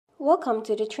Welcome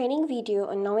to the training video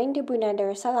on knowing the Brunei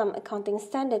Darussalam Accounting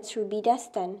Standards through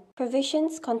BDAS 10,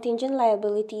 Provisions, Contingent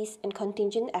Liabilities and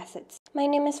Contingent Assets. My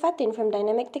name is Fatin from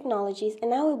Dynamic Technologies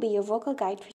and I will be your vocal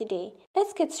guide for today.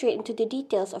 Let's get straight into the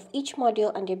details of each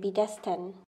module under BDAS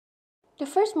 10. The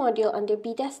first module under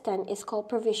BDAS 10 is called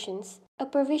Provisions. A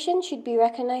provision should be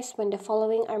recognized when the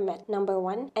following are met. Number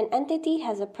 1, an entity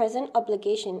has a present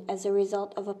obligation as a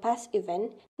result of a past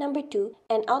event. Number 2,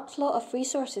 an outflow of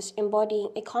resources embodying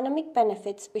economic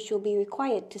benefits which will be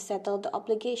required to settle the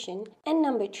obligation. And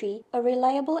number 3, a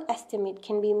reliable estimate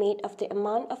can be made of the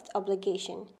amount of the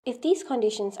obligation. If these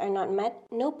conditions are not met,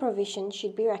 no provision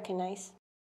should be recognized.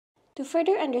 To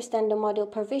further understand the module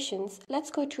provisions,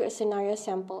 let's go through a scenario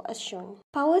sample as shown.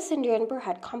 Power Cendana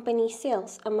Berhad company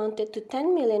sales amounted to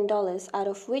 $10 million, out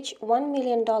of which $1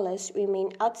 million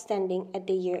remained outstanding at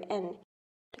the year end.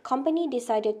 The company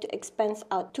decided to expense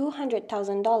out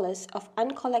 $200,000 of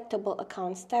uncollectible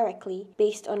accounts directly.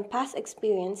 Based on past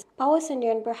experience, Power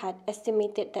Cendana Berhad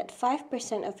estimated that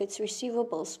 5% of its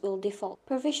receivables will default.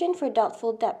 Provision for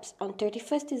doubtful debts on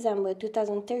 31st December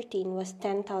 2013 was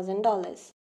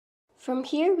 $10,000. From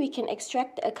here, we can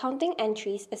extract the accounting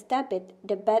entries as debit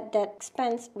the bad debt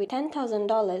expense with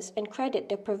 $10,000 and credit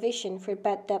the provision for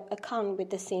bad debt account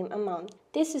with the same amount.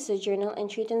 This is a journal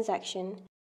entry transaction.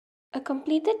 A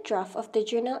completed draft of the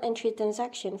journal entry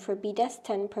transaction for BDAS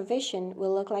 10 provision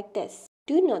will look like this.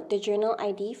 Do note the journal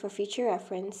ID for future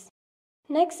reference.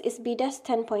 Next is BDAS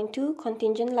 10.2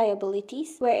 Contingent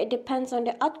Liabilities, where it depends on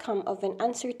the outcome of an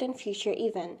uncertain future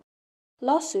event.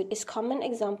 Lawsuit is common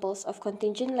examples of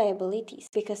contingent liabilities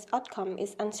because outcome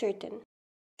is uncertain.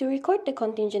 To record the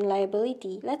contingent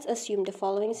liability, let's assume the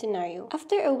following scenario.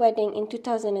 After a wedding in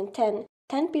 2010,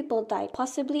 10 people died,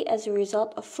 possibly as a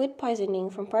result of food poisoning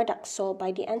from products sold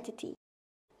by the entity.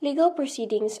 Legal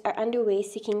proceedings are underway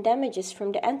seeking damages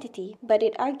from the entity, but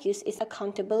it argues its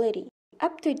accountability.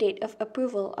 Up to date of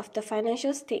approval of the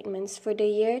financial statements for the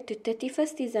year to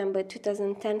 31st December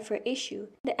 2010 for issue,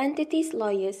 the entity's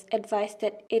lawyers advised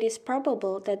that it is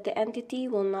probable that the entity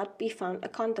will not be found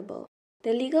accountable.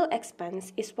 The legal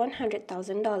expense is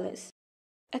 $100,000.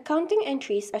 Accounting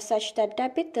entries are such that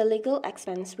debit the legal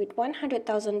expense with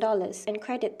 $100,000 and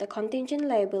credit the contingent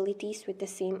liabilities with the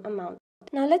same amount.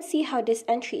 Now let's see how this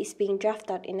entry is being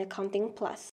drafted out in Accounting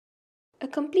Plus. A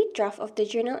complete draft of the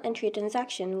journal entry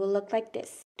transaction will look like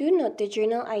this. Do note the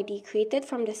journal ID created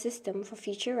from the system for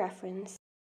future reference.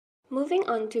 Moving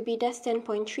on to BDAS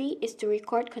 10.3 is to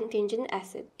record contingent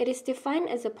asset. It is defined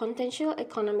as a potential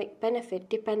economic benefit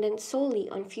dependent solely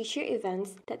on future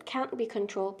events that can't be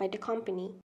controlled by the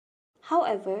company.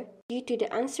 However, due to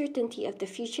the uncertainty of the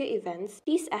future events,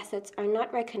 these assets are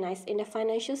not recognized in the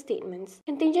financial statements.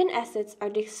 Contingent assets are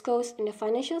disclosed in the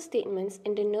financial statements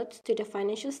and the notes to the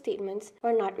financial statements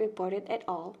are not reported at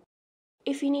all.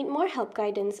 If you need more help,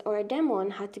 guidance, or a demo on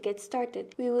how to get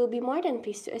started, we will be more than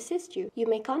pleased to assist you. You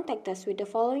may contact us with the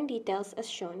following details as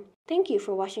shown. Thank you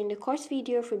for watching the course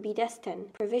video for BDAS 10,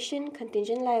 Provision,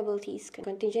 Contingent Liabilities,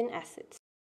 Contingent Assets.